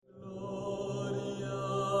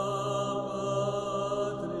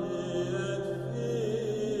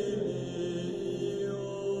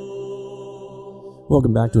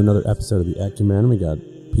Welcome back to another episode of the Ecumen. We got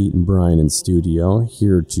Pete and Brian in studio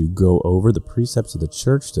here to go over the precepts of the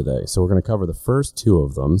church today. So we're going to cover the first two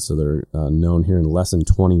of them. So they're known here in Lesson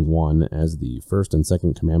 21 as the first and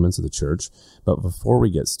second commandments of the church. But before we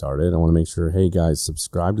get started, I want to make sure, hey guys,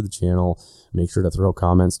 subscribe to the channel. Make sure to throw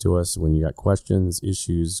comments to us when you got questions,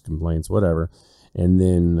 issues, complaints, whatever. And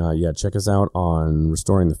then, check us out on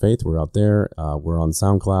Restoring the Faith. We're out there. We're on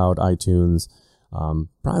SoundCloud, iTunes.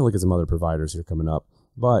 Probably look at some other providers here coming up,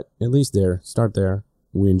 but at least start there.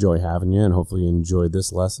 We enjoy having you, and hopefully you enjoyed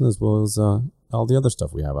this lesson as well as all the other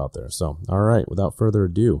stuff we have out there. So, all right, without further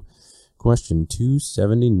ado, question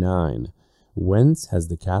 279. Whence has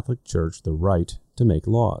the Catholic Church the right to make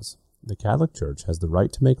laws? The Catholic Church has the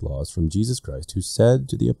right to make laws from Jesus Christ, who said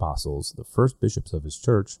to the apostles, the first bishops of his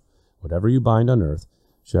church, whatever you bind on earth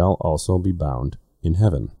shall also be bound in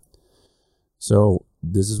heaven. So,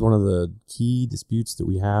 this is one of the key disputes that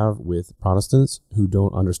we have with Protestants who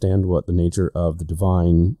don't understand what the nature of the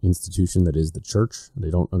divine institution that is the church. They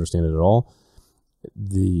don't understand it at all.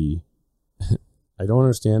 I don't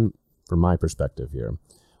understand, from my perspective here,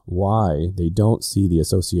 why they don't see the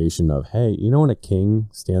association of, hey, you know when a king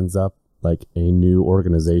stands up like a new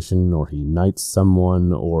organization, or he knights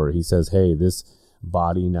someone, or he says, hey, this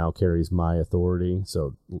body now carries my authority,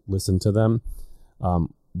 so listen to them.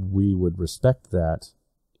 We would respect that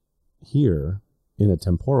here in a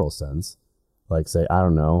temporal sense. Like, say, I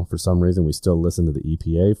don't know, for some reason we still listen to the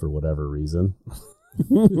EPA for whatever reason.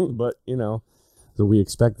 But, so we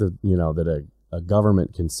expect that, that a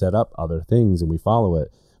government can set up other things and we follow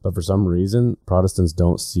it. But for some reason, Protestants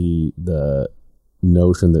don't see the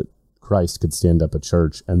notion that Christ could stand up a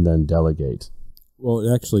church and then delegate. Well,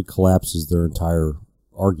 it actually collapses their entire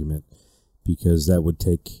argument, because that would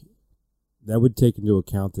take into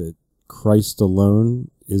account that Christ alone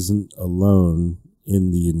isn't alone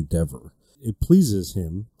in the endeavor. It pleases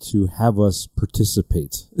him to have us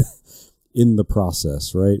participate in the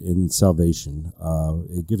process, right, in salvation.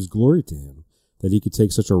 It gives glory to him that he could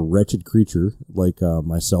take such a wretched creature like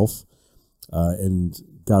myself, and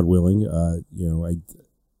God willing, I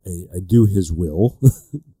do his will,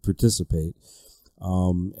 participate.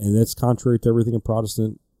 And that's contrary to everything a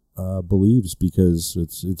Protestant believes, because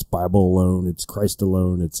it's Bible alone, it's Christ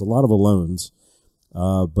alone, it's a lot of alones,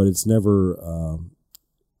 but it's never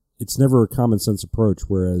a common sense approach.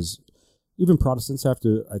 Whereas even Protestants have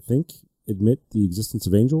to, I think, admit the existence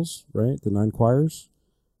of angels, right? The 9 choirs,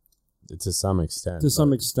 to some extent.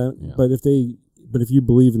 Yeah. But if you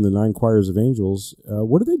believe in the 9 choirs of angels,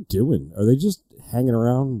 what are they doing? Are they just hanging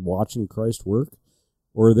around watching Christ work?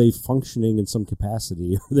 Or are they functioning in some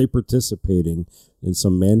capacity? Are they participating in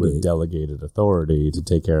some mandate? With delegated authority to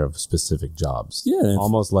take care of specific jobs. Yeah.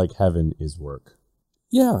 Almost like heaven is work.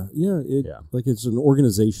 Yeah. Like it's an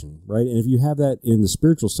organization, right? And if you have that in the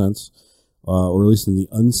spiritual sense, or at least in the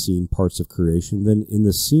unseen parts of creation, then in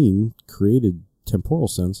the seen, created temporal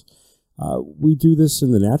sense, we do this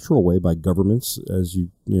in the natural way by governments, as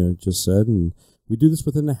you just said, and we do this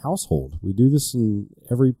within the household. We do this in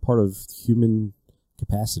every part of human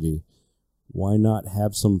capacity. Why not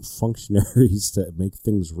have some functionaries to make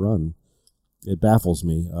things run? It baffles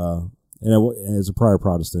me. And as a prior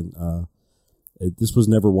Protestant, this was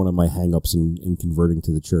never one of my hang-ups in converting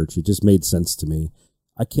to the church. It just made sense to me.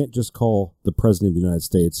 I can't just call the President of the United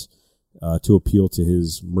States to appeal to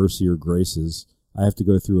his mercy or graces. I have to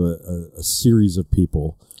go through a series of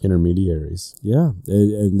people. Intermediaries. Yeah,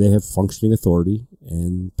 and they have functioning authority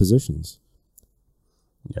and positions.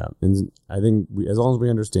 Yeah, and I think as long as we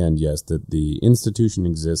understand, yes, that the institution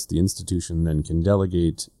exists, the institution then can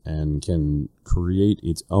delegate and can create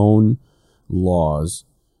its own laws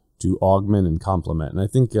to augment and complement. And I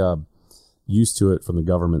think used to it from the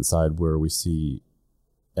government side, where we see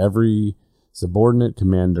every subordinate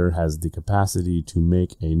commander has the capacity to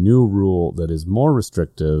make a new rule that is more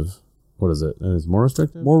restrictive. What is it? And it's more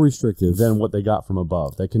restrictive? More restrictive than what they got from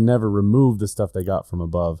above. They can never remove the stuff they got from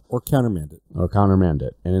above. Or countermand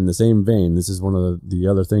it. And in the same vein, this is one of the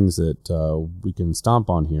other things that we can stomp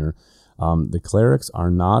on here. The clerics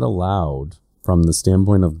are not allowed, from the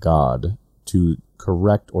standpoint of God, to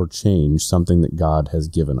correct or change something that God has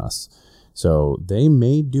given us. So they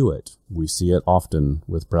may do it. We see it often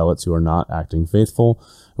with prelates who are not acting faithful,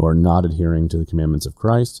 who are not adhering to the commandments of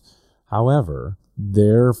Christ. However,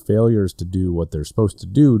 their failures to do what they're supposed to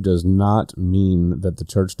do does not mean that the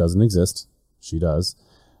church doesn't exist. She does.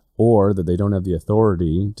 Or that they don't have the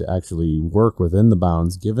authority to actually work within the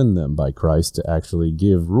bounds given them by Christ to actually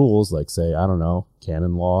give rules like, say, I don't know,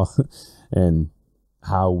 canon law and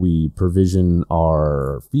how we provision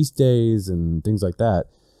our feast days and things like that.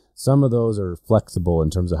 Some of those are flexible in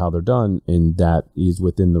terms of how they're done, and that is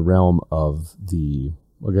within the realm of the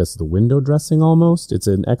window dressing almost. It's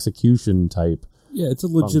an execution type. Yeah, it's a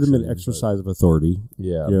legitimate exercise of authority.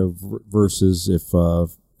 Yeah. Versus if a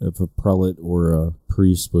prelate or a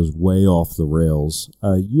priest was way off the rails,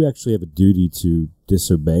 you actually have a duty to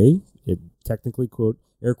disobey. It technically, quote,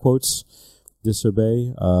 air quotes,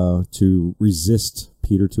 disobey, to resist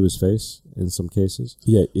Peter to his face in some cases.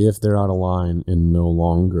 Yeah, if they're out of line and no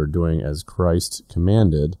longer doing as Christ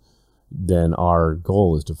commanded, then our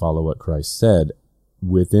goal is to follow what Christ said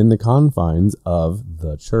within the confines of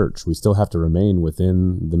the church. We still have to remain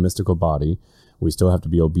within the mystical body. We still have to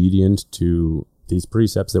be obedient to these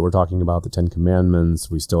precepts that we're talking about, the 10 Commandments.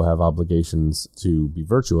 We still have obligations to be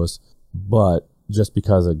virtuous, but just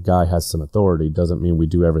because a guy has some authority doesn't mean we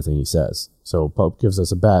do everything he says. So Pope gives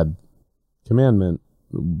us a bad commandment,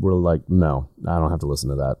 we're like, no, I don't have to listen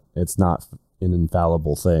to that. It's not an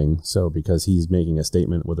infallible thing. So because he's making a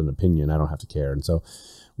statement with an opinion, I don't have to care. And so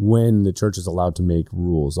when the church is allowed to make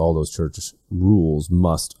rules, all those church rules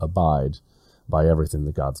must abide by everything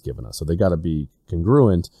that God's given us. So they got to be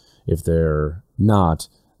congruent. If they're not,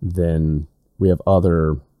 then we have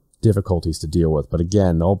other difficulties to deal with. But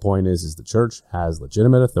again, the whole point is the church has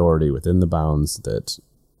legitimate authority within the bounds that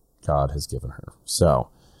God has given her. So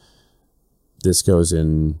this goes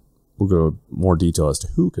in, we'll go more detail as to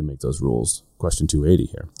who can make those rules. Question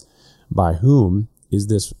 280 here. By whom is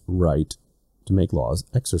this right to make laws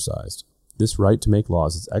exercised? This right to make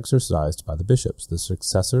laws is exercised by the bishops, the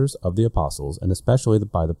successors of the apostles, and especially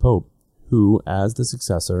by the Pope, who, as the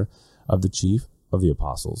successor of the chief of the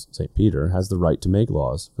apostles, St. Peter, has the right to make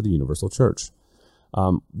laws for the universal church.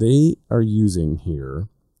 They are using here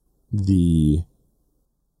the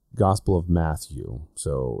Gospel of Matthew,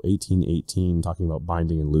 so 18:18, talking about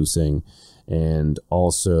binding and loosing, and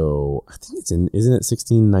also, I think it's in, isn't it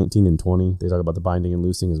 16, 19, and 20? They talk about the binding and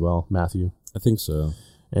loosing as well, Matthew. I think so.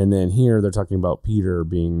 And then here they're talking about Peter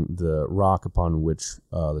being the rock upon which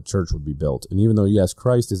the church would be built. And even though, yes,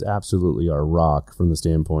 Christ is absolutely our rock from the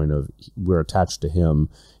standpoint of we're attached to him,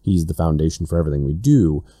 he's the foundation for everything we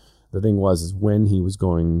do. The thing is when he was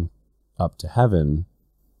going up to heaven,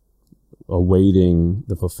 awaiting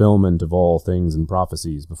the fulfillment of all things and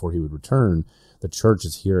prophecies before he would return, the church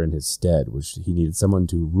is here in his stead, which he needed someone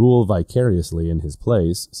to rule vicariously in his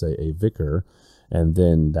place, say a vicar, and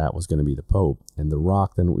then that was going to be the Pope. And the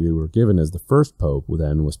rock then we were given as the first Pope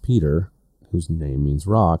then was Peter, whose name means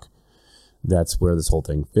rock. That's where this whole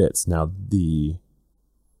thing fits. Now, the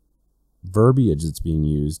verbiage that's being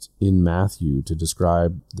used in Matthew to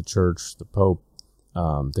describe the church, the Pope,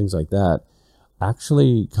 things like that,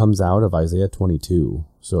 actually comes out of Isaiah 22.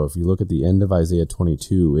 So if you look at the end of Isaiah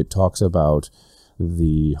 22, it talks about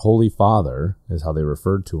the Holy Father, is how they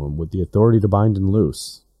referred to him, with the authority to bind and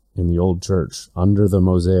loose in the old church under the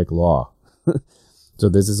Mosaic law. So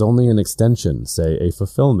this is only an extension, say a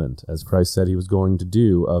fulfillment, as Christ said he was going to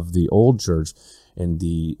do, of the old church. And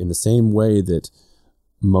in the same way that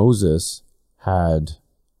Moses had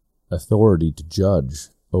authority to judge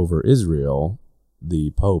over Israel,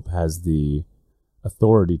 the Pope has the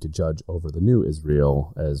authority to judge over the new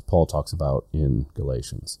Israel, as Paul talks about in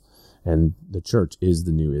Galatians. And the church is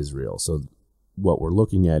the new Israel. So what we're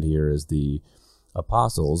looking at here is the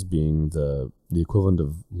apostles being the equivalent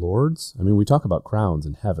of lords. I mean, we talk about crowns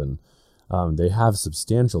in heaven. They have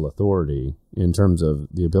substantial authority in terms of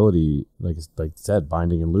the ability, like I said,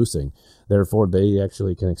 binding and loosing. Therefore, they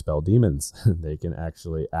actually can expel demons. They can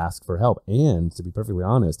actually ask for help. And to be perfectly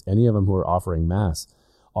honest, any of them who are offering Mass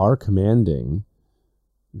are commanding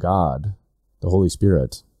God, the Holy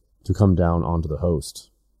Spirit, to come down onto the host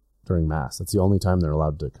during Mass. That's the only time they're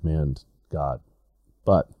allowed to command God.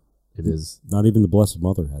 But it is... Not even the Blessed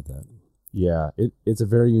Mother had that. Yeah, it's a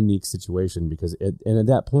very unique situation because and at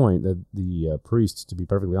that point, the priest, to be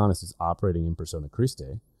perfectly honest, is operating in persona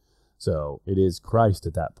Christi. So it is Christ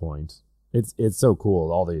at that point. It's so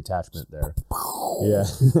cool, all the attachment there. Yeah.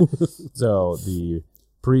 So the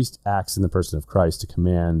priest acts in the person of Christ to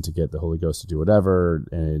command, to get the Holy Ghost to do whatever,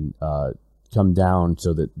 and come down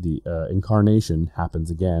so that the incarnation happens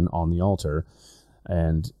again on the altar.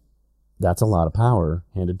 And that's a lot of power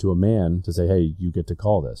handed to a man to say, hey, you get to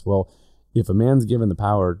call this. Well, if a man's given the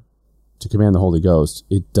power to command the Holy Ghost,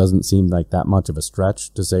 it doesn't seem like that much of a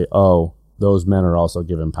stretch to say, oh, those men are also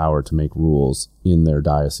given power to make rules in their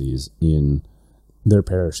diocese, in their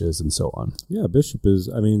parishes, and so on. Yeah, bishop is,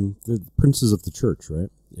 I mean, the princes of the church, right?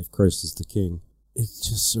 If Christ is the king. It's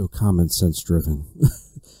just so common sense driven.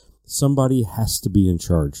 Somebody has to be in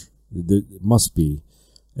charge. It must be.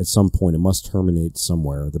 At some point, it must terminate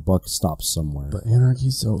somewhere. The buck stops somewhere. But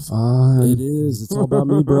anarchy's so fun. It is. It's all about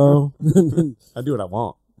me, bro. I do what I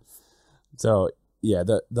want. So, yeah,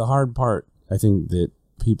 the hard part, I think, that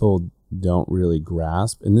people don't really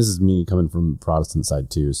grasp, and this is me coming from Protestant side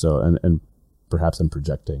too, so and perhaps I'm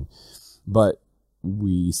projecting, but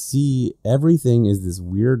we see everything is this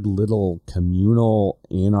weird little communal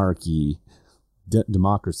anarchy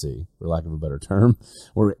democracy, for lack of a better term,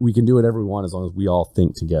 where we can do whatever we want as long as we all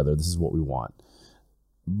think together. This is what we want.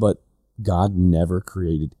 But God never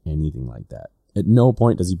created anything like that. At no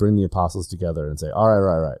point does he bring the apostles together and say, all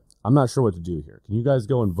right. I'm not sure what to do here. Can you guys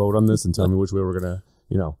go and vote on this and tell me which way we're going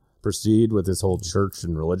to, proceed with this whole church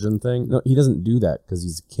and religion thing? No, he doesn't do that because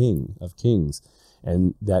he's King of Kings.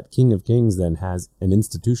 And that King of Kings then has an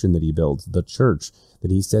institution that he builds, the church,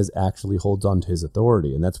 that he says actually holds on to his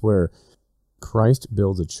authority. And that's where Christ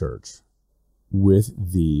builds a church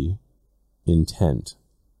with the intent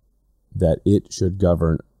that it should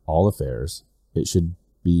govern all affairs. It should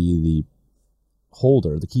be the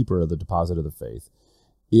holder, the keeper of the deposit of the faith.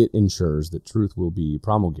 It ensures that truth will be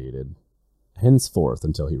promulgated henceforth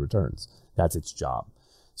until he returns. That's its job.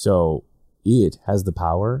 So it has the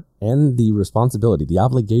power and the responsibility, the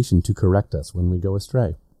obligation to correct us when we go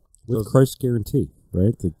astray. With Christ's guarantee,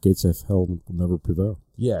 right? The gates of hell will never prevail.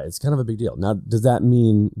 Yeah, it's kind of a big deal. Now, does that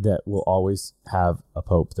mean that we'll always have a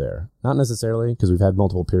pope there? Not necessarily, because we've had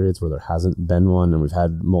multiple periods where there hasn't been one, and we've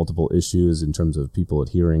had multiple issues in terms of people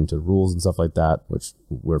adhering to rules and stuff like that, which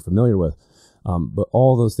we're familiar with. But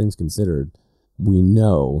all those things considered, we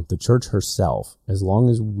know the church herself, as long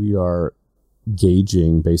as we are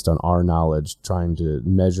gauging based on our knowledge, trying to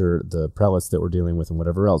measure the prelates that we're dealing with and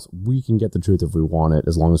whatever else, we can get the truth if we want it,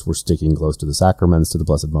 as long as we're sticking close to the sacraments, to the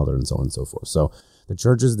Blessed Mother, and so on and so forth. So the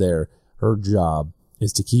church is there. Her job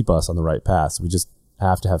is to keep us on the right path. We just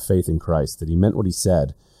have to have faith in Christ, that he meant what he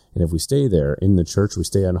said. And if we stay there in the church, we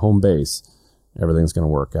stay on home base, everything's going to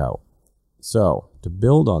work out. So to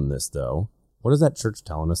build on this, though, what is that church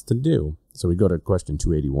telling us to do? So we go to question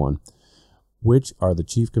 281. Which are the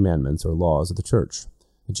chief commandments or laws of the church?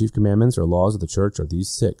 The chief commandments or laws of the church are these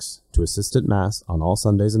 6: to assist at Mass on all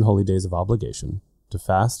Sundays and holy days of obligation, to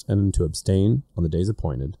fast and to abstain on the days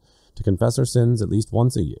appointed, to confess our sins at least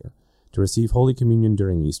once a year, to receive Holy Communion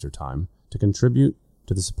during Easter time, to contribute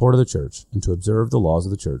to the support of the church, and to observe the laws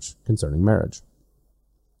of the church concerning marriage.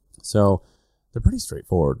 So they're pretty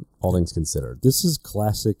straightforward, all things considered. This is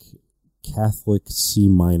classic Catholic C-.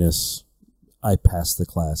 I passed the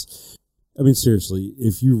class. I mean, seriously,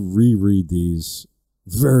 if you reread these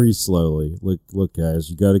very slowly, look, guys,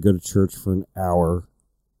 you got to go to church for an hour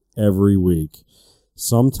every week.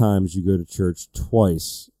 Sometimes you go to church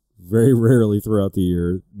twice, very rarely throughout the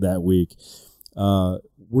year that week.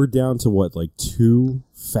 We're down to what, like 2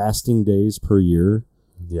 fasting days per year?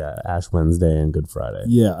 Yeah, Ash Wednesday and Good Friday.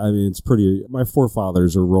 Yeah, I mean, it's pretty... My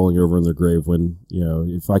forefathers are rolling over in their grave when,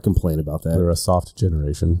 if I complain about that. They're a soft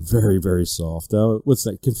generation. Very, very soft. What's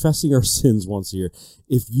that? Confessing our sins once a year.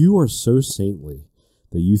 If you are so saintly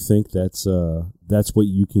that you think that's what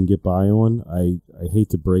you can get by on, I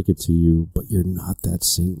hate to break it to you, but you're not that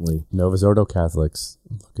saintly. Novus Ordo Catholics,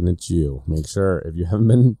 looking at you. Make sure, if you haven't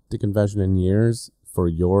been to confession in years, for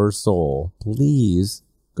your soul, please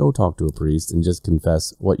go talk to a priest and just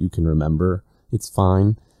confess what you can remember. It's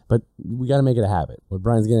fine, but we got to make it a habit. What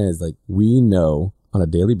Brian's getting at is, like, we know on a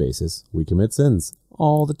daily basis we commit sins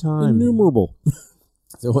all the time. Innumerable.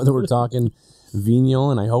 So whether we're talking venial,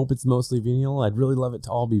 and I hope it's mostly venial, I'd really love it to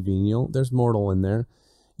all be venial. There's mortal in there.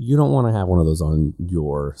 You don't want to have one of those on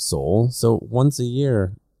your soul. So once a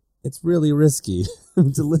year, it's really risky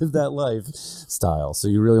to live that lifestyle. So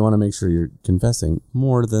you really want to make sure you're confessing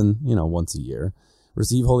more than, once a year.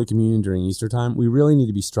 Receive Holy Communion during Easter time. We really need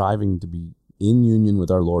to be striving to be in union with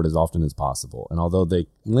our Lord as often as possible. And although they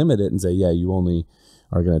limit it and say, yeah, you only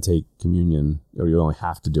are going to take communion, or you only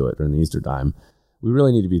have to do it during the Easter time, we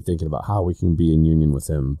really need to be thinking about how we can be in union with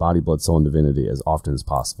him, body, blood, soul, and divinity, as often as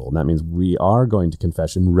possible. And that means we are going to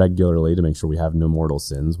confession regularly to make sure we have no mortal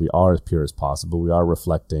sins. We are as pure as possible. We are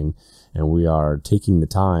reflecting, and we are taking the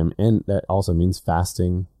time. And that also means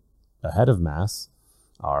fasting ahead of Mass.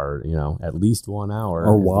 At least 1 hour.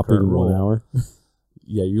 Or whopping 1 hour.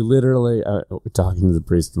 Yeah, you literally, talking to the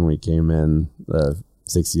priest when we came in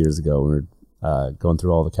 6 years ago, we were going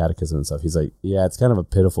through all the catechism and stuff. He's like, yeah, it's kind of a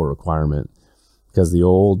pitiful requirement, because the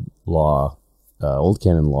old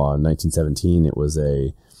canon law in 1917, it was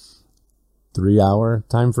a 3-hour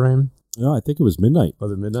time frame. No, I think it was midnight.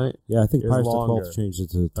 Was it midnight? Yeah, I think Pius XII changed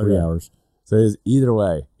it to 3 hours. So either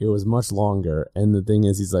way, it was much longer. And the thing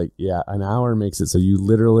is, he's like, yeah, an hour makes it so you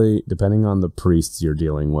literally, depending on the priests you're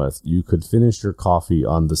dealing with, you could finish your coffee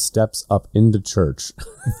on the steps up into church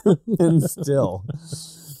and still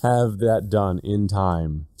have that done in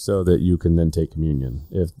time so that you can then take communion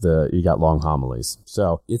if you got long homilies.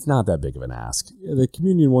 So it's not that big of an ask. Yeah, the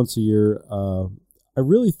communion once a year, I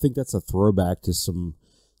really think that's a throwback to some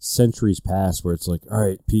centuries past where it's like, all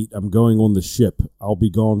right, Pete, I'm going on the ship. I'll be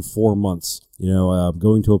gone 4 months. I'm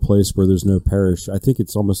going to a place where there's no parish. I think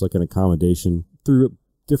it's almost like an accommodation through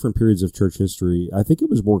different periods of church history. I think it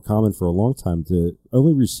was more common for a long time to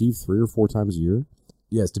only receive 3 or 4 times a year.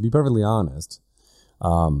 Yes, to be perfectly honest,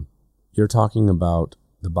 you're talking about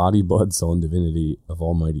the body, blood, soul, and divinity of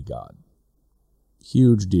Almighty God.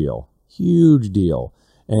 Huge deal. Huge deal.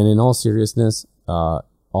 And in all seriousness, all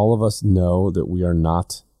of us know that we are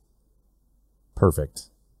not perfect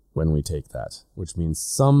when we take that, which means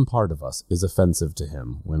some part of us is offensive to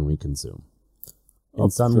him when we consume. In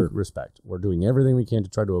some respect, we're doing everything we can to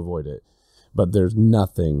try to avoid it, but there's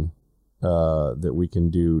nothing that we can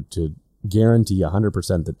do to guarantee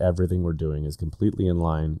 100% that everything we're doing is completely in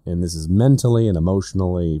line, and this is mentally and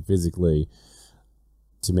emotionally, physically,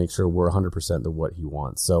 to make sure we're 100% of what he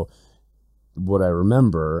wants. So what I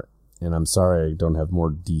remember, and I'm sorry I don't have more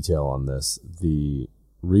detail on this, the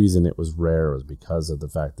reason it was rare was because of the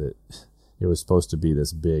fact that it was supposed to be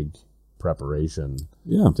this big preparation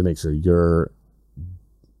to make sure your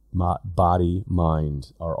body,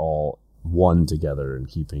 mind are all one together in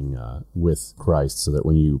keeping with Christ, so that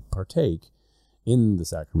when you partake in the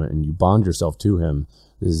sacrament and you bond yourself to him,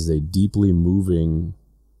 this is a deeply moving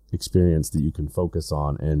experience that you can focus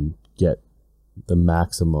on and get the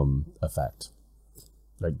maximum effect.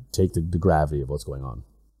 Like, take the gravity of what's going on.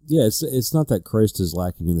 Yeah, it's not that Christ is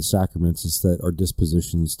lacking in the sacraments, it's that our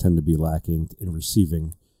dispositions tend to be lacking in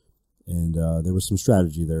receiving. And there was some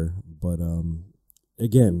strategy there. But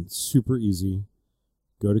again, super easy.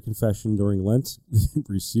 Go to confession during Lent,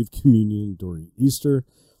 receive communion during Easter.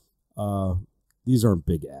 These aren't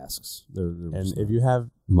big asks. And if you have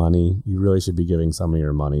money, you really should be giving some of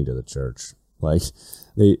your money to the church. Like,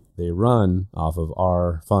 they run off of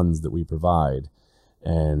our funds that we provide.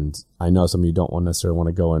 And I know some of you don't necessarily want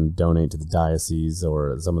to go and donate to the diocese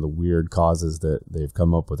or some of the weird causes that they've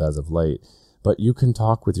come up with as of late. But you can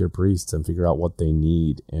talk with your priests and figure out what they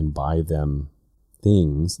need and buy them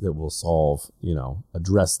things that will solve,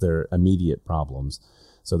 address their immediate problems.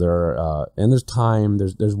 So there are, and there's time,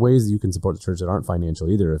 there's ways that you can support the church that aren't financial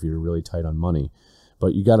either if you're really tight on money.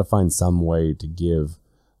 But you got to find some way to give,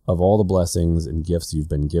 of all the blessings and gifts you've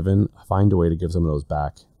been given, find a way to give some of those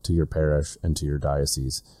back to your parish and to your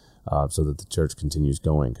diocese, so that the church continues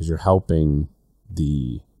going, because you're helping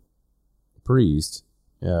the priest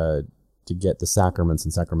to get the sacraments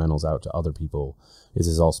and sacramentals out to other people. This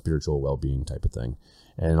is all spiritual well-being type of thing.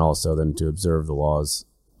 And also then to observe the laws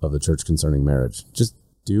of the church concerning marriage. Just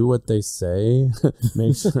do what they say.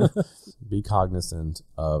 Make sure, be cognizant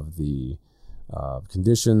of the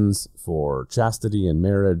conditions for chastity and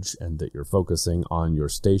marriage, and that you're focusing on your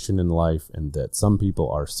station in life, and that some people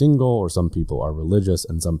are single or some people are religious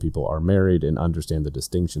and some people are married, and understand the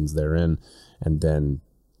distinctions therein, and then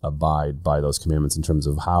abide by those commandments in terms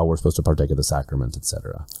of how we're supposed to partake of the sacrament,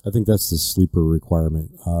 etc. I think that's the sleeper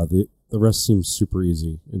requirement. The rest seems super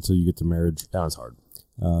easy until you get to marriage. That one's hard.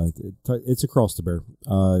 It's a cross to bear.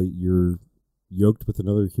 You're yoked with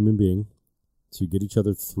another human being to get each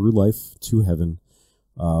other through life to heaven.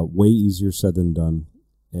 Way easier said than done.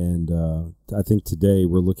 And I think today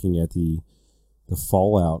we're looking at the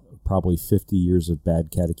fallout of probably 50 years of bad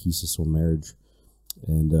catechesis on marriage,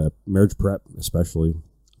 and marriage prep especially.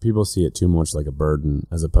 People see it too much like a burden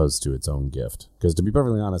as opposed to its own gift. Because to be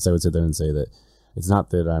perfectly honest, I would sit there and say that it's not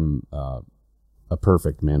that I'm a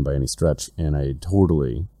perfect man by any stretch, and I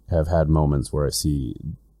totally have had moments where I see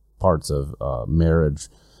parts of marriage,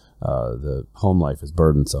 the home life is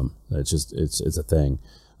burdensome. It's just, it's a thing.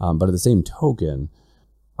 But at the same token,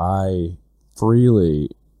 I freely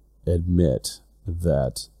admit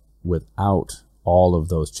that without all of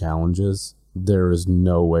those challenges, there is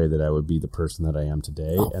no way that I would be the person that I am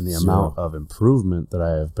today. And the amount of improvement that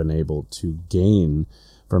I have been able to gain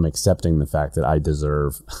from accepting the fact that I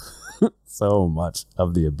deserve so much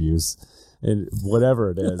of the abuse, and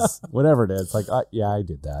whatever it is, like, I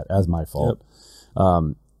did that as my fault.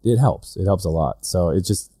 Yep. It helps a lot. So it's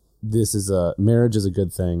just, marriage is a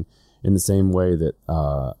good thing, in the same way that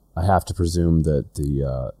I have to presume that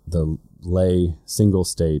the lay single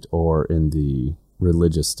state or in the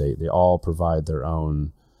religious state, they all provide their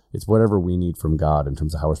own, it's whatever we need from God in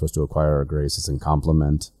terms of how we're supposed to acquire our graces and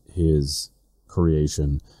complement his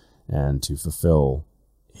creation. and to fulfill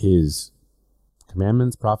his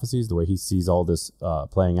commandments, prophecies, the way he sees all this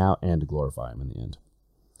playing out, and to glorify him in the end.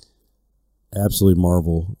 Absolutely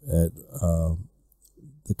marvel at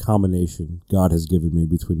the combination God has given me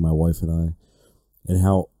between my wife and I, and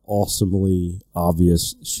how awesomely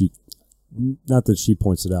obvious not that she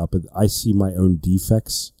points it out, but I see my own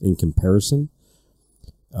defects in comparison.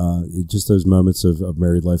 Just those moments of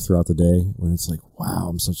married life throughout the day when it's like, wow,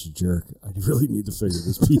 I'm such a jerk. I really need to figure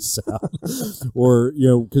this piece out. Or,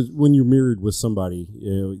 because when you're married with somebody,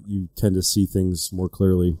 you tend to see things more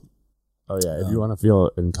clearly. Oh, yeah. If you want to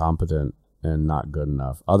feel incompetent and not good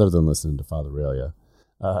enough, other than listening to Father Aurelia,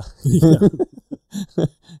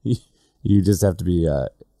 you just have to be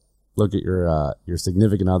look at your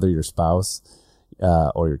significant other, your spouse,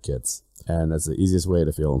 or your kids, and that's the easiest way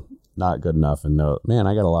to feel not good enough and know, man,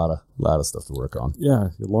 I got a lot of stuff to work on.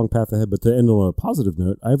 Yeah, a long path ahead. But to end on a positive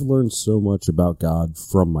note, I've learned so much about God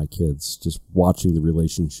from my kids, just watching the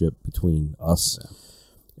relationship between us,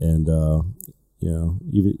 and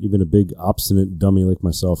even a big obstinate dummy like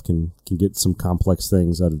myself can get some complex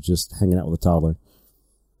things out of just hanging out with a toddler.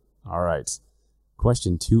 All right,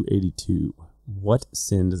 question 282. What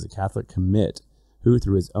sin does a Catholic commit who,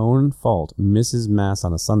 through his own fault, misses Mass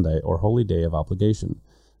on a Sunday or holy day of obligation?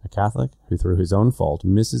 A Catholic who, through his own fault,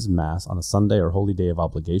 misses Mass on a Sunday or holy day of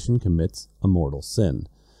obligation commits a mortal sin.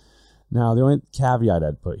 Now, the only caveat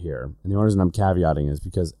I'd put here, and the only reason I'm caveating is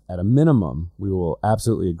because, at a minimum, we will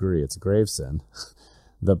absolutely agree it's a grave sin.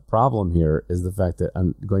 The problem here is the fact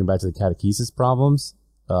that, going back to the catechesis problems,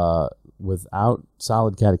 without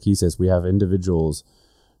solid catechesis, we have individuals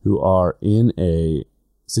who are in a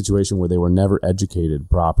situation where they were never educated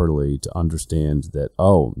properly to understand that,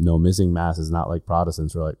 oh, no, missing Mass is not like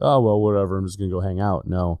Protestants. We're like, oh, well, whatever, I'm just going to go hang out.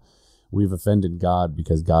 No, we've offended God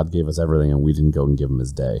because God gave us everything and we didn't go and give him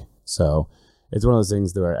his day. So it's one of those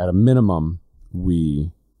things where, at a minimum,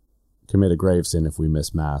 we commit a grave sin if we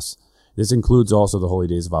miss Mass. This includes also the holy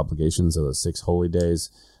days of obligation, so the 6 holy days,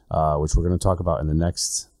 which we're going to talk about in the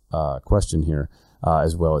next question here,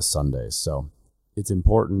 as well as Sundays. So it's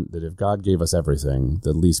important that if God gave us everything,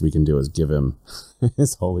 the least we can do is give him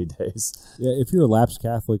his holy days. Yeah, if you're a lapsed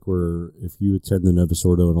Catholic or if you attend the Novus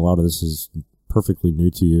Ordo and a lot of this is perfectly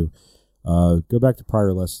new to you, go back to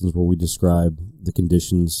prior lessons where we describe the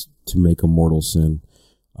conditions to make a mortal sin.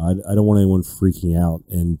 I don't want anyone freaking out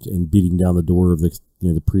and beating down the door of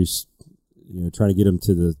the priest, trying to get him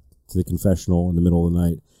to the confessional in the middle of the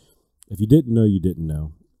night. If you didn't know, you didn't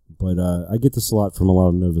know. But I get this a lot from a lot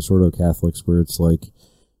of Novus Ordo Catholics where it's like,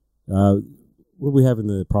 what we have in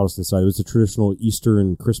the Protestant side, it was the traditional Easter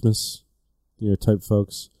and Christmas, type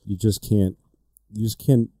folks. You just can't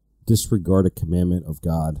disregard a commandment of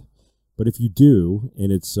God. But if you do,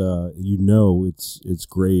 and it's it's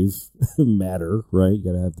grave matter, right? You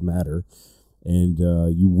got to have the matter, and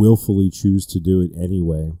you willfully choose to do it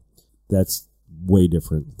anyway. That's way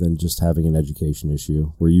different than just having an education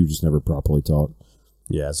issue where you just never properly taught.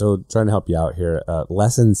 Yeah, so trying to help you out here.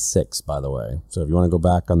 Lesson 6, by the way. So if you want to go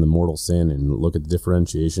back on the mortal sin and look at the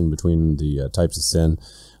differentiation between the types of sin,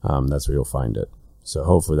 that's where you'll find it. So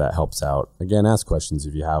hopefully that helps out. Again, ask questions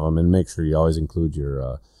if you have them, and make sure you always include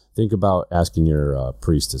your, think about asking your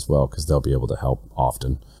priest as well, because they'll be able to help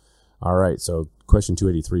often. All right, so question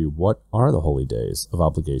 283, what are the holy days of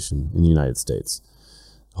obligation in the United States?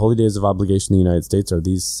 Holy days of obligation in the United States are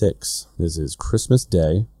these 6. This is Christmas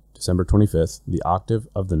Day, December 25th, the Octave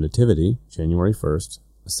of the Nativity, January 1st,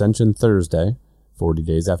 Ascension Thursday, 40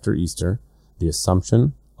 days after Easter, the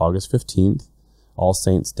Assumption, August 15th, All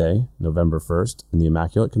Saints' Day, November 1st, and the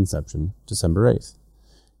Immaculate Conception, December 8th.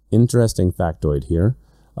 Interesting factoid here.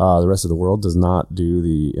 The rest of the world does not do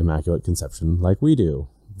the Immaculate Conception like we do.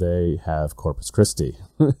 They have Corpus Christi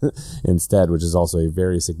instead, which is also a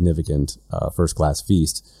very significant first-class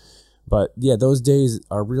feast. But yeah, those days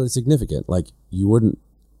are really significant. Like, you wouldn't,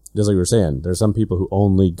 just like we were saying, there's some people who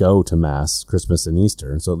only go to Mass Christmas and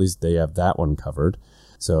Easter, so at least they have that one covered.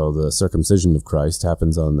 So the circumcision of Christ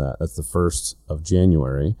happens on that's the 1st of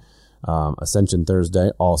January. Ascension Thursday,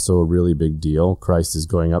 also a really big deal. Christ is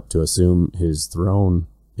going up to assume his throne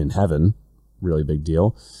in heaven, really big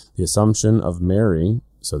deal. The Assumption of Mary,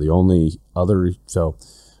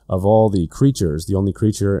 of all the creatures, the only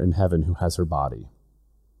creature in heaven who has her body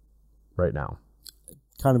right now.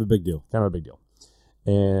 Kind of a big deal.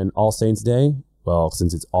 And All Saints' Day, well,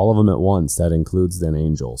 since it's all of them at once, that includes then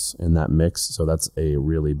angels in that mix. So that's a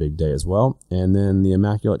really big day as well. And then the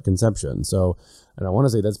Immaculate Conception. So, and I want to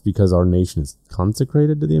say that's because our nation is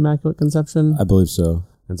consecrated to the Immaculate Conception. I believe so.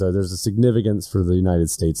 And so there's a significance for the United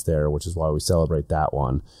States there, which is why we celebrate that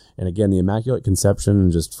one. And again, the Immaculate Conception,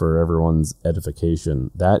 just for everyone's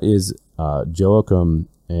edification, that is Joachim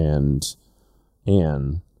and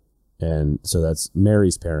Anne. And so that's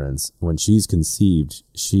Mary's parents. When she's conceived,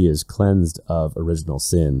 she is cleansed of original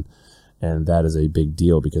sin. And that is a big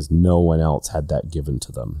deal because no one else had that given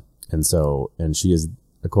to them. And so, and she is,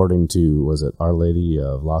 according to, was it Our Lady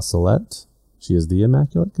of La Salette? She is the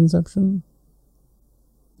Immaculate Conception?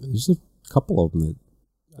 There's a couple of them that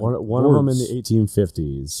one of them in the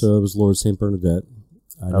 1850s. So it was Lord St. Bernadette.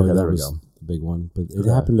 I know Okay, that there we was go. the big one, but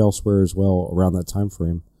it happened elsewhere as well around that time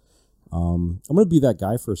frame. I'm going to be that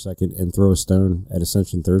guy for a second and throw a stone at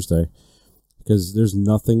Ascension Thursday, because there's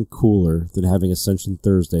nothing cooler than having Ascension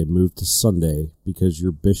Thursday moved to Sunday because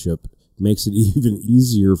your bishop makes it even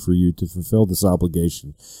easier for you to fulfill this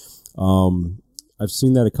obligation. I've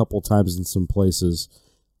seen that a couple times in some places.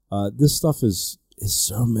 This stuff is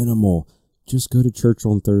so minimal. Just go to church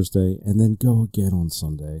on Thursday and then go again on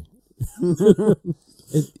Sunday.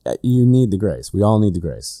 You need the grace. We all need the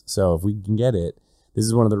grace. So if we can get it, this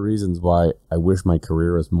is one of the reasons why I wish my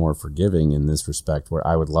career was more forgiving in this respect, where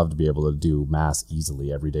I would love to be able to do Mass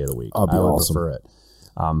easily every day of the week. I would awesome. prefer it.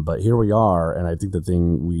 But here we are, and I think the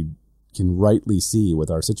thing we can rightly see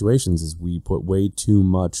with our situations is we put way too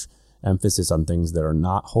much emphasis on things that are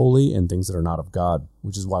not holy and things that are not of God,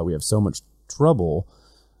 which is why we have so much trouble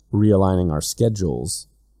realigning our schedules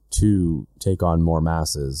to take on more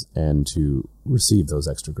masses and to receive those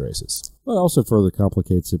extra graces. Well, it also further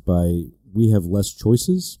complicates it by we have less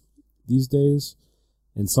choices these days,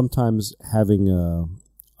 and sometimes having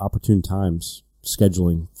opportune times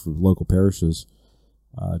scheduling for local parishes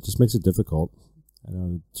just makes it difficult. I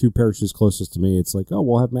know 2 parishes closest to me, it's like, oh,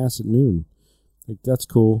 we'll have Mass at noon. Like, that's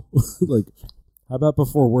cool. Like, how about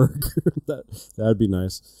before work? That'd be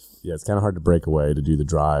nice. Yeah, it's kind of hard to break away to do the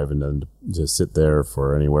drive and then to just sit there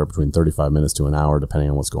for anywhere between 35 minutes to an hour, depending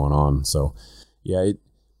on what's going on. So, yeah,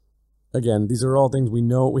 again, these are all things we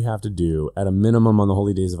know what we have to do. At a minimum, on the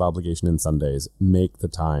holy days of obligation and Sundays, make the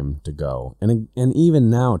time to go. And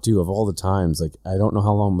even now, too, of all the times, like, I don't know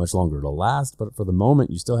how much longer it'll last, but for the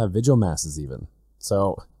moment, you still have vigil masses even.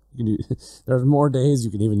 So you can do, there's more days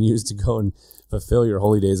you can even use to go and fulfill your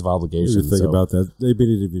holy days of obligation. Think about that. They made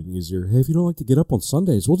it even easier. Hey, if you don't like to get up on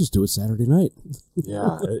Sundays, we'll just do it Saturday night.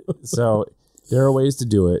 Yeah. So there are ways to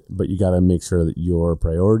do it, but you got to make sure that your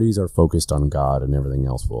priorities are focused on God and everything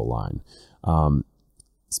else will align.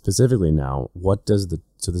 Specifically now, so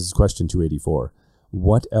this is question 284.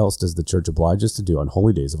 What else does the church oblige us to do on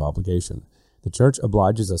holy days of obligation? The church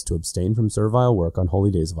obliges us to abstain from servile work on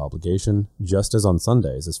holy days of obligation, just as on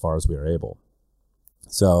Sundays, as far as we are able.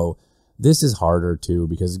 So this is harder too,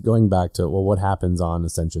 because going back to, well, what happens on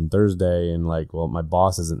Ascension Thursday, and like, well, my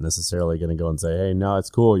boss isn't necessarily going to go and say, hey, no,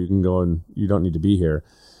 it's cool, you can go and you don't need to be here.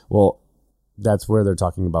 Well, that's where they're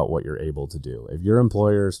talking about what you're able to do. If your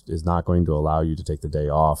employer is not going to allow you to take the day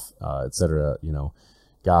off, et cetera,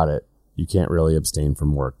 got it. You can't really abstain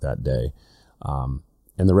from work that day.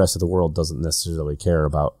 And the rest of the world doesn't necessarily care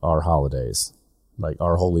about our holidays. Like,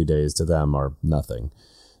 our holy days to them are nothing.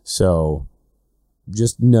 So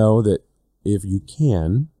just know that if you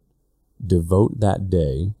can, devote that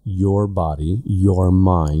day, your body, your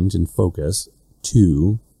mind, and focus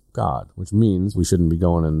to God, which means we shouldn't be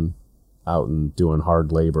going out and doing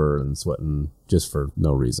hard labor and sweating just for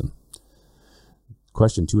no reason.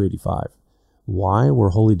 Question 285. Why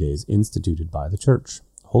were holy days instituted by the church?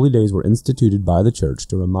 Holy days were instituted by the church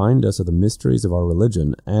to remind us of the mysteries of our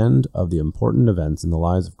religion and of the important events in the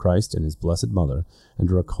lives of Christ and his Blessed Mother, and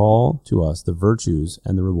to recall to us the virtues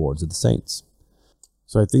and the rewards of the saints.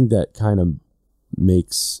 So I think that kind of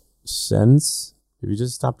makes sense if you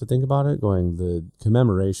just stop to think about it, going the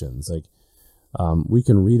commemorations, like we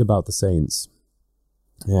can read about the saints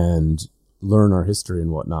and learn our history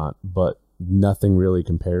and whatnot, but nothing really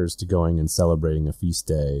compares to going and celebrating a feast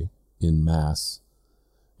day in Mass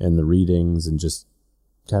and the readings and just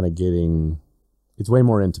kind of it's way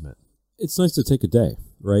more intimate. It's nice to take a day,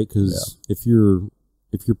 right? Because if you're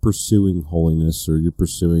pursuing holiness or you're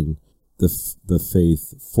pursuing the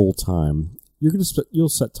faith full time, you'll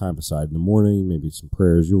set time aside in the morning, maybe some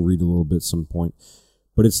prayers, you'll read a little bit at some point.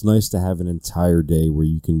 But it's nice to have an entire day where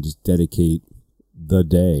you can just dedicate the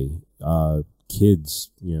day. Kids,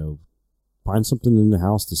 find something in the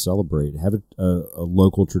house to celebrate. Have a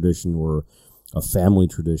local tradition or a family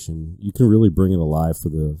tradition. You can really bring it alive for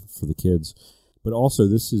the kids. But also,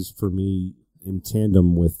 this is for me in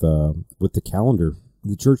tandem with the calendar.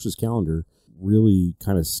 The church's calendar really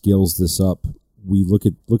kind of scales this up. We look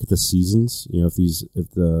at the seasons. If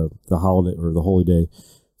the holiday or the holy day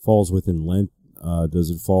falls within Lent, Does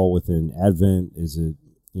it fall within Advent? Is it,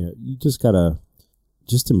 you just got to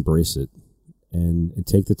just embrace it and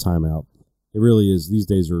take the time out. It really is. These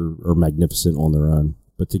days are magnificent on their own,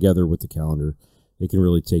 but together with the calendar, it can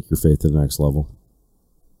really take your faith to the next level.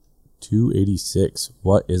 286.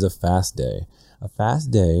 What is a fast day? A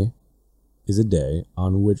fast day is a day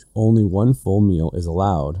on which only one full meal is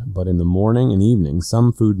allowed, but in the morning and evening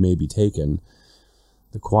some food may be taken,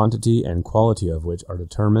 the quantity and quality of which are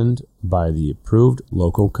determined by the approved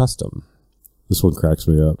local custom. This one cracks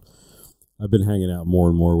me up. I've been hanging out more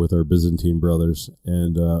and more with our Byzantine brothers,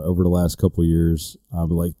 and over the last couple of years, I'm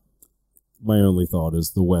like, my only thought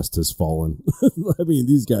is the West has fallen. I mean,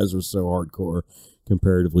 these guys are so hardcore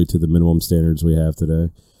comparatively to the minimum standards we have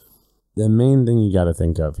today. The main thing you got to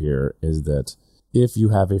think of here is that if you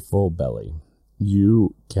have a full belly,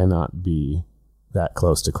 you cannot be that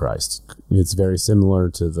close to Christ. It's very similar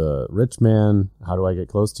to the rich man. How do I get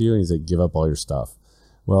close to you? And he's like, give up all your stuff.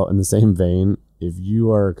 Well, in the same vein, if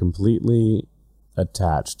you are completely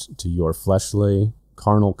attached to your fleshly,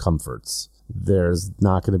 carnal comforts, there's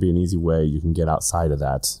not going to be an easy way you can get outside of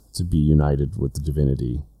that to be united with the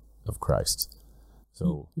divinity of Christ.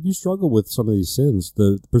 So, if you struggle with some of these sins,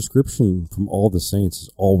 the prescription from all the saints is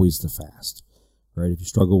always to fast, right? If you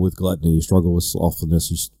struggle with gluttony, you struggle with slothfulness,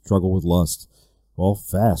 you struggle with lust, well,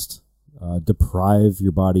 fast. Deprive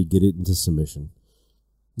your body, get it into submission.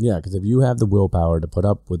 Yeah, because if you have the willpower to put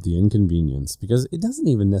up with the inconvenience, because it doesn't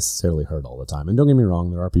even necessarily hurt all the time. And don't get me wrong,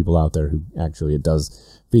 there are people out there who actually it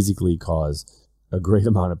does physically cause a great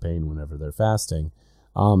amount of pain whenever they're fasting.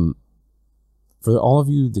 For all of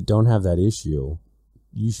you that don't have that issue,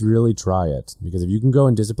 you should really try it. Because if you can go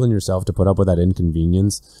and discipline yourself to put up with that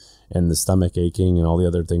inconvenience and the stomach aching and all the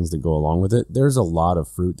other things that go along with it, there's a lot of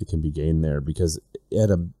fruit that can be gained there. Because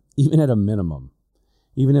even at a minimum,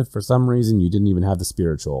 even if for some reason you didn't even have the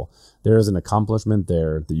spiritual, there is an accomplishment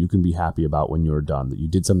there that you can be happy about when you're done, that you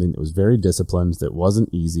did something that was very disciplined, that wasn't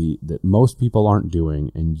easy, that most people aren't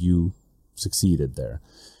doing, and you succeeded there.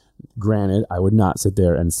 Granted, I would not sit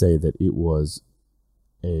there and say that it was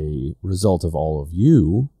a result of all of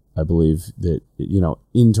you. I believe that,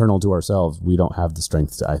 internal to ourselves, we don't have the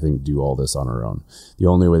strength to, I think, do all this on our own. The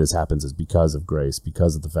only way this happens is because of grace,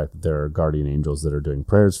 because of the fact that there are guardian angels that are doing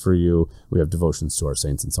prayers for you. We have devotions to our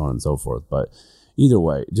saints and so on and so forth. But either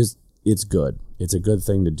way, it's good. It's a good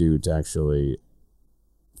thing to do to actually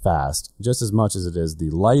fast, just as much as it is the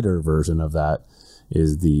lighter version of that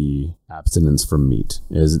is the abstinence from meat.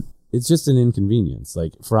 It's just an inconvenience.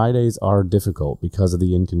 Like, Fridays are difficult because of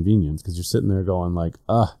the inconvenience, because you're sitting there going like,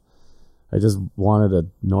 I just wanted a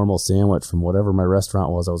normal sandwich from whatever my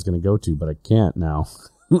restaurant was I was going to go to, but I can't now.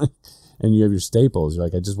 And you have your staples. You're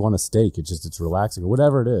like, I just want a steak. It's relaxing, or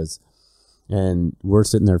whatever it is. And we're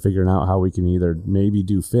sitting there figuring out how we can either maybe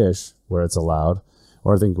do fish where it's allowed,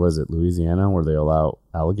 or I think, was it Louisiana where they allow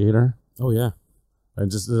alligator? Oh, yeah. And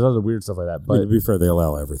just there's other weird stuff like that. But to be fair, they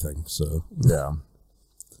allow everything. So yeah.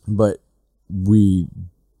 But we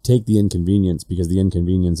take the inconvenience because the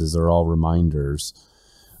inconveniences are all reminders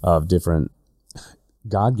of different.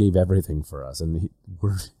 God gave everything for us, and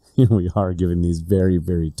here we are giving these very,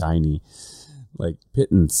 very tiny, like,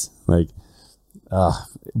 pittance. Like,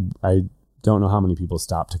 I don't know how many people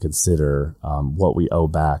stop to consider what we owe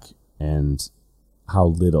back and how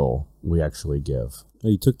little we actually give.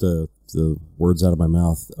 You took the words out of my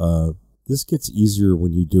mouth. This gets easier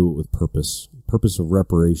when you do it with purpose of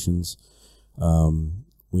reparations.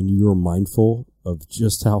 When you are mindful of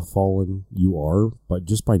just how fallen you are, but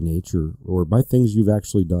just by nature or by things you've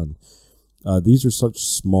actually done. These are such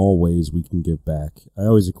small ways we can give back. I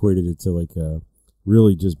always equated it to like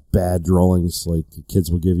really just bad drawings like kids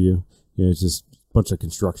will give you. It's just a bunch of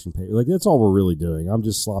construction paper. Like, that's all we're really doing. I'm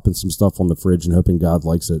just slopping some stuff on the fridge and hoping God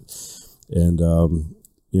likes it. And,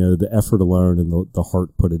 the effort alone and the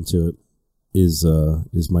heart put into it is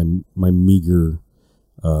my meager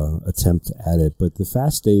attempt at it. But the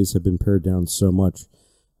fast days have been pared down so much.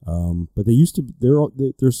 But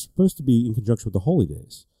they're supposed to be in conjunction with the holy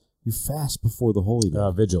days. You fast before the holy day.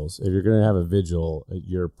 Vigils. If you're going to have a vigil,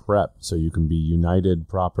 you're prepped so you can be united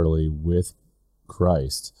properly with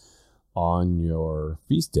Christ on your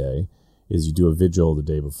feast day. Is you do a vigil the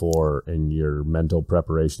day before, and your mental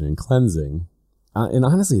preparation and cleansing. And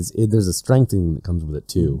honestly, there's a strengthening that comes with it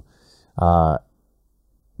too.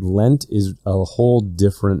 Lent is a whole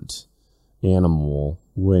different animal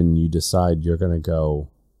when you decide you're going to go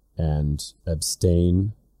and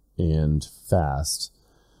abstain and fast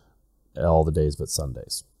all the days but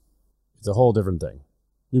Sundays. It's a whole different thing.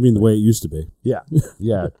 You mean the way it used to be? Yeah.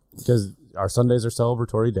 Yeah. Because our Sundays are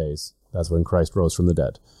celebratory days. That's when Christ rose from the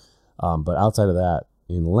dead. But outside of that,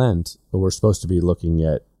 in Lent, we're supposed to be looking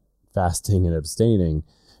at fasting and abstaining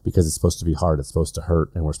because it's supposed to be hard, it's supposed to hurt,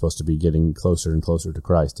 and we're supposed to be getting closer and closer to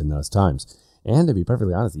Christ in those times. And to be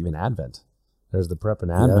perfectly honest, even Advent. There's the prep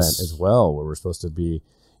and Advent as well, where we're supposed to be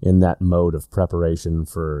in that mode of preparation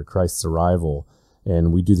for Christ's arrival,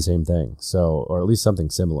 and we do the same thing. So, or at least something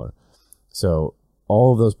similar. So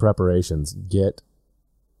all of those preparations get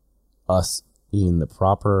us in the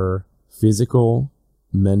proper physical,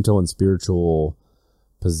 mental, and spiritual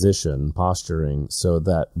posturing, so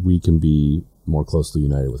that we can be more closely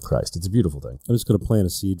united with Christ. It's a beautiful thing. I'm just going to plant a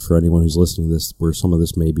seed for anyone who's listening to this, where some of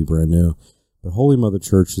this may be brand new. But Holy Mother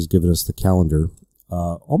Church has given us the calendar,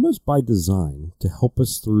 almost by design, to help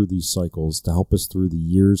us through these cycles, to help us through the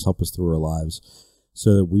years, help us through our lives,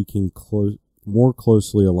 so that we can more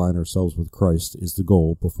closely align ourselves with Christ is the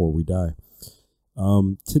goal before we die.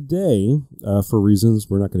 Today, for reasons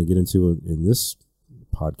we're not going to get into in this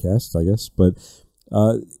podcast, I guess, but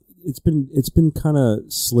it's been kind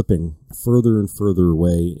of slipping further and further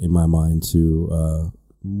away in my mind to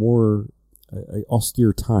more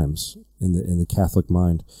austere times in the Catholic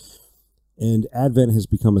mind. And Advent has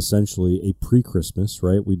become essentially a pre-Christmas,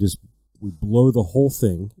 right? We blow the whole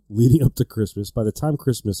thing leading up to Christmas. By the time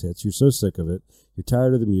Christmas hits, you're so sick of it, you're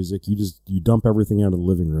tired of the music, you dump everything out of the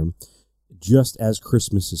living room just as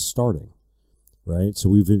Christmas is starting, right? So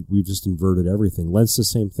we've just inverted everything. Lent's the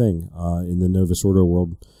same thing in the Novus Ordo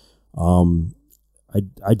world.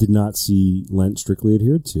 I did not see Lent strictly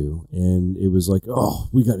adhered to, and it was like, oh,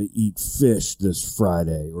 we got to eat fish this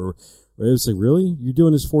Friday, or it was like, really? You're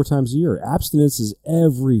doing this 4 times a year? Abstinence is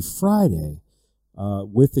every Friday,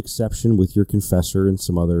 with exception with your confessor and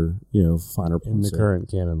some other, finer points. In the current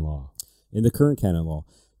canon law. In the current canon law.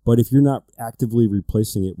 But if you're not actively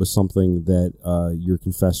replacing it with something that your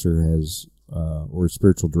confessor has, or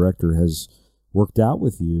spiritual director has worked out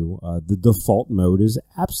with you, the default mode is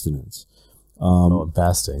abstinence.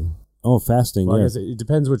 Fasting. Oh, fasting, well, yeah. I guess it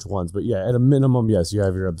depends which ones, but yeah, at a minimum, yes, you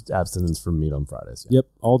have your abstinence from meat on Fridays. Yeah. Yep,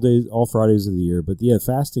 all Fridays of the year. But yeah,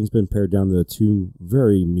 fasting's been pared down to 2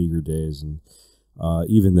 very meager days, and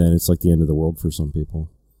even then, it's like the end of the world for some people.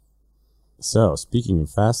 So, speaking of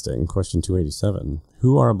fasting, question 287.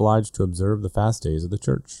 Who are obliged to observe the fast days of the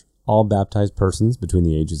Church? All baptized persons between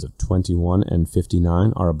the ages of 21 and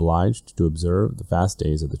 59 are obliged to observe the fast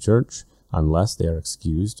days of the Church, unless they are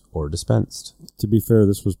excused or dispensed. To be fair,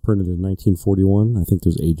 this was printed in 1941. I think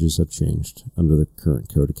those ages have changed under the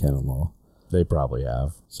current Code of Canon Law. They probably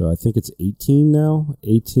have. So I think it's 18 now,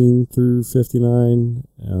 18 through 59,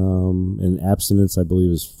 and abstinence, I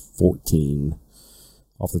believe, is 14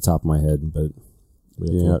 off the top of my head, but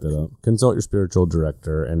we have to look that up. Consult your spiritual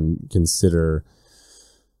director and consider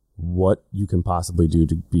what you can possibly do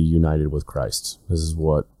to be united with Christ. This is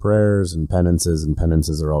what prayers and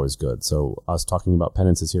penances are always good. So us talking about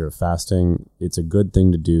penances here of fasting, it's a good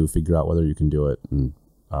thing to do. Figure out whether you can do it, and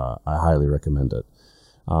I highly recommend it.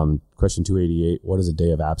 Question 288, what is a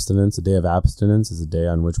day of abstinence? A day of abstinence is a day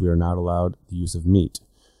on which we are not allowed the use of meat.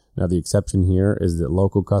 Now, the exception here is that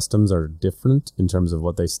local customs are different in terms of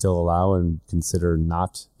what they still allow and consider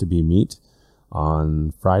not to be meat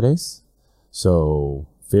on Fridays. So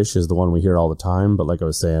fish is the one we hear all the time, but like I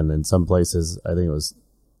was saying, in some places, I think it was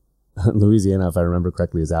Louisiana, if I remember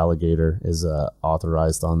correctly, is alligator is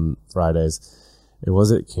authorized on Fridays.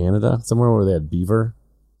 Was it Canada? Somewhere where they had beaver?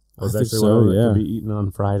 I think so, yeah. Could be eaten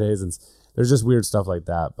on Fridays. And there's just weird stuff like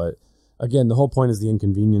that. But again, the whole point is the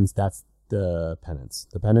inconvenience. That's the penance.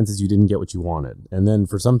 The penance is you didn't get what you wanted. And then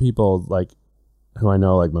for some people, like who I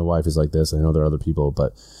know, like my wife is like this. I know there are other people,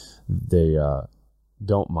 but they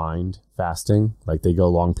don't mind fasting. Like they go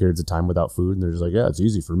long periods of time without food, and they're just like, yeah, it's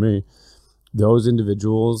easy for me. Those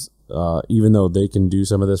individuals, even though they can do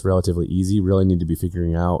some of this relatively easy, really need to be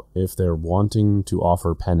figuring out if they're wanting to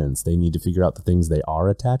offer penance. They need to figure out the things they are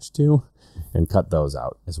attached to and cut those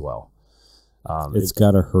out as well. It's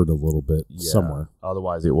got to hurt a little bit somewhere.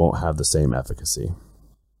 Otherwise, it won't have the same efficacy.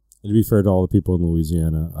 And to be fair to all the people in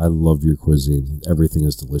Louisiana, I love your cuisine. Everything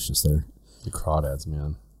is delicious there. The crawdads,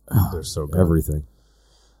 man. They're so good. Everything.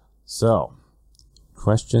 So,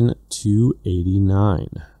 question 289.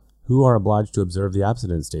 Who are obliged to observe the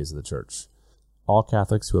abstinence days of the Church? All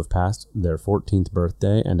Catholics who have passed their 14th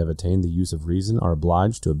birthday and have attained the use of reason are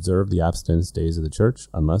obliged to observe the abstinence days of the Church,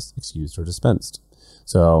 unless excused or dispensed.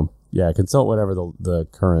 So, yeah, consult whatever the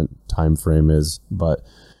current time frame is, but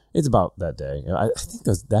it's about that day. I think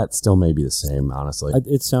that still may be the same, honestly.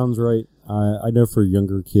 It sounds right. I know for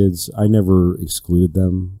younger kids, I never excluded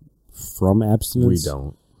them from abstinence. We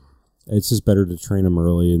don't. It's just better to train them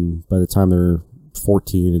early, and by the time they're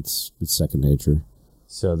 14, it's second nature.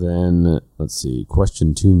 So then, let's see,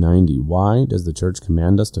 question 290. Why does the church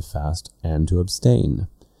command us to fast and to abstain?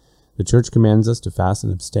 The church commands us to fast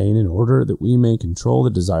and abstain in order that we may control the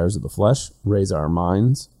desires of the flesh, raise our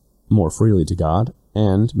minds more freely to God,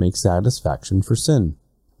 and make satisfaction for sin.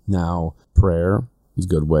 Now, prayer is a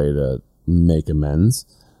good way to make amends.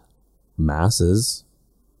 Masses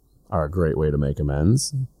are a great way to make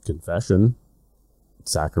amends. Confession,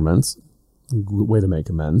 sacraments, way to make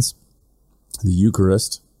amends. The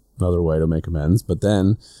Eucharist, another way to make amends. But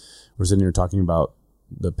then we're sitting here talking about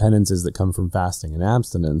the penances that come from fasting and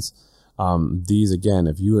abstinence. These,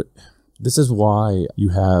 again, this is why you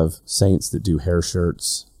have saints that do hair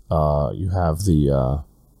shirts. You have I'm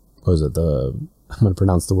going to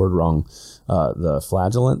pronounce the word wrong. The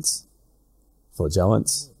flagellants,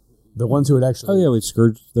 the ones who would actually... would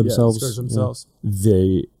scourge themselves. Yeah, scourge themselves. Yeah.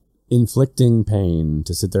 They inflicting pain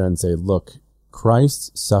to sit there and say, look,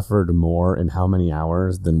 Christ suffered more in how many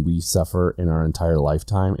hours than we suffer in our entire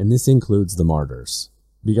lifetime? And this includes the martyrs,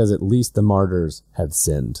 because at least the martyrs had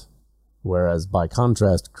sinned. Whereas by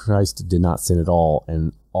contrast, Christ did not sin at all,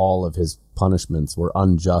 and all of his punishments were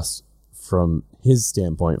unjust from his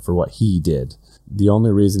standpoint for what he did. The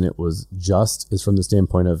only reason it was just is from the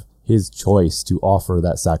standpoint of his choice to offer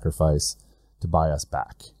that sacrifice to buy us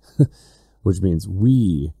back, which means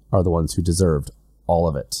we are the ones who deserved all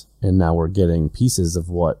of it. And now we're getting pieces of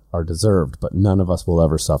what are deserved, but none of us will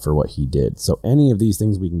ever suffer what he did. So any of these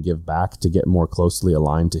things we can give back to get more closely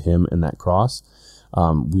aligned to him and that cross.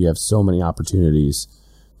 We have so many opportunities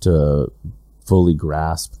to fully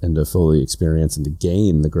grasp and to fully experience and to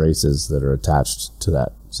gain the graces that are attached to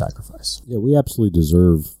that sacrifice. Yeah, we absolutely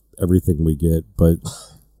deserve everything we get, but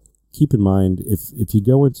keep in mind, if you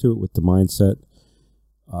go into it with the mindset,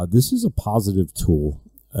 this is a positive tool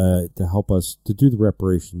to help us to do the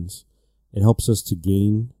reparations. It helps us to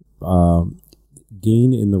gain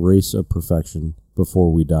in the race of perfection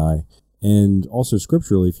before we die. And also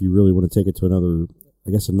scripturally, if you really want to take it to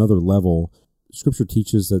another level, Scripture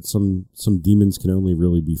teaches that some demons can only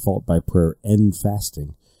really be fought by prayer and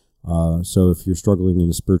fasting. So if you're struggling in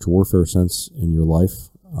a spiritual warfare sense in your life,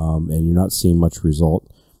 and you're not seeing much result,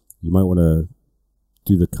 you might want to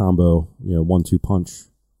do the combo, 1-2 punch.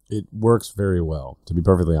 It works very well, to be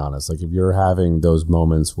perfectly honest. Like if you're having those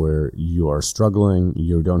moments where you are struggling,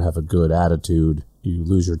 you don't have a good attitude, you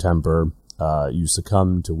lose your temper, you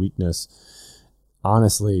succumb to weakness,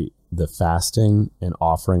 honestly, the fasting and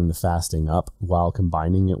offering the fasting up while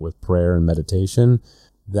combining it with prayer and meditation,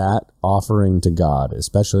 that offering to God,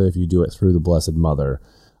 especially if you do it through the Blessed Mother,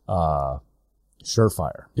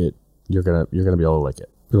 surefire. You're gonna be able to lick it.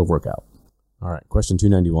 It'll work out. All right, question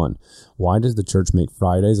 291. Why does the church make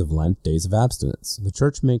Fridays of Lent days of abstinence? The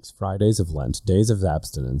church makes Fridays of Lent days of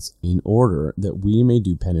abstinence in order that we may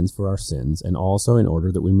do penance for our sins, and also in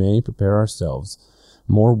order that we may prepare ourselves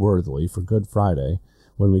more worthily for Good Friday,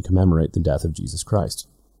 when we commemorate the death of Jesus Christ.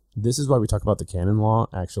 This is why we talk about the canon law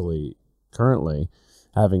actually currently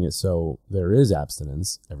having it so there is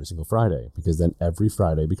abstinence every single Friday, because then every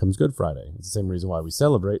Friday becomes Good Friday. It's the same reason why we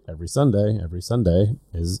celebrate every Sunday. Every Sunday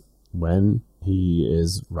is when he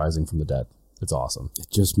is rising from the dead. It's awesome.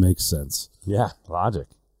 It just makes sense. Yeah, logic.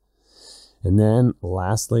 And then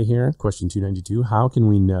lastly here, question 292, how can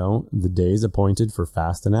we know the days appointed for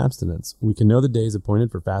fast and abstinence? We can know the days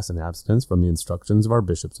appointed for fast and abstinence from the instructions of our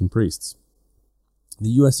bishops and priests.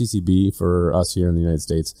 The USCCB, for us here in the United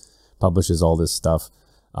States, publishes all this stuff.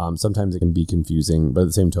 Sometimes it can be confusing, but at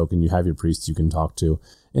the same token, you have your priests you can talk to.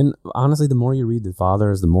 And honestly, the more you read the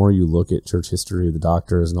fathers, the more you look at church history, the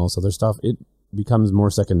doctors, and all this other stuff, it becomes more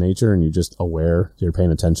second nature, and you're just aware, you're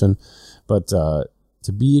paying attention. But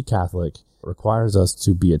to be a Catholic requires us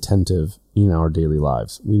to be attentive in our daily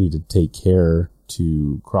lives. We need to take care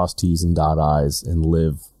to cross T's and dot I's and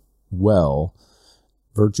live well,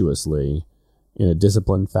 virtuously, in a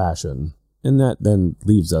disciplined fashion. And that then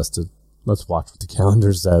leaves us to, let's watch what the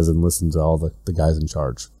calendar says and listen to all the guys in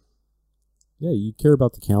charge. Yeah, you care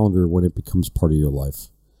about the calendar when it becomes part of your life.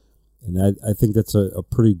 And I think that's a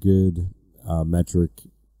pretty good metric.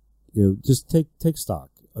 Just take stock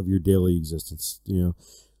of your daily existence.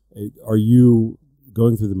 Are you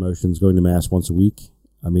going through the motions, going to Mass once a week?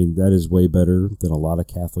 I mean, that is way better than a lot of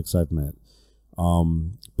Catholics I've met.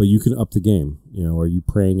 But you can up the game. Are you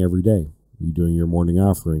praying every day? Are you doing your morning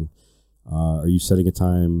offering? Are you setting a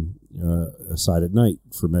time aside at night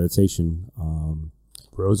for meditation?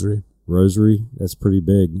 Rosary, that's pretty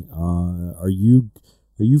big. Are you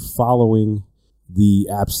following the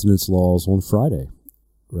abstinence laws on Friday?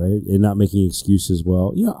 Right? And not making excuses.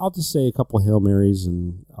 Well, I'll just say a couple Hail Marys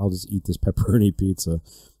and I'll just eat this pepperoni pizza.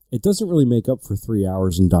 it doesn't really make up for 3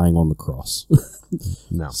 hours and dying on the cross.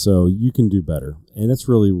 No. So you can do better. And that's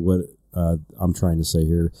really what I'm trying to say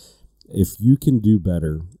here. If you can do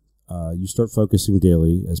better, you start focusing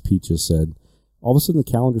daily, as Pete just said, all of a sudden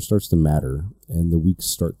the calendar starts to matter and the weeks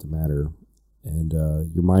start to matter. And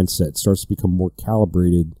your mindset starts to become more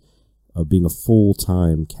calibrated of being a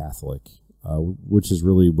full-time Catholic, which is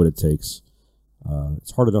really what it takes.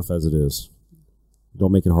 It's hard enough as it is.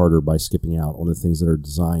 Don't make it harder by skipping out on the things that are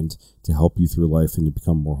designed to help you through life and to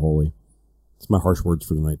become more holy. It's my harsh words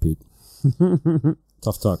for tonight, Pete.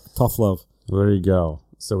 Tough talk. Tough love. Well, there you go.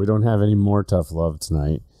 So we don't have any more tough love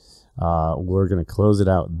tonight. We're going to close it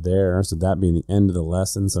out there. So that being the end of the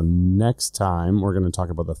lesson. So next time we're going to talk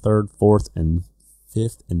about the 3rd, 4th, and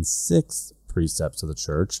 5th, and 6th precepts of the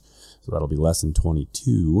church. So that'll be lesson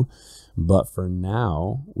 22. But for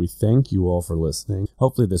now, we thank you all for listening.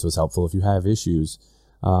 Hopefully this was helpful. If you have issues,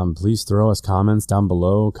 please throw us comments down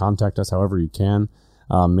below. Contact us however you can.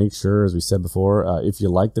 Make sure, as we said before, if you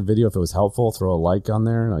like the video, if it was helpful, throw a like on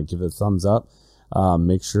there and give it a thumbs up.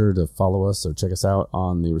 Make sure to follow us or check us out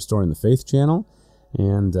on the Restoring the Faith channel.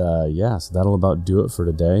 And so that'll about do it for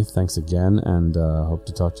today. Thanks again, and hope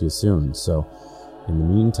to talk to you soon. So in the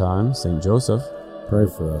meantime, St. Joseph, pray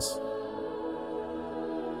for us.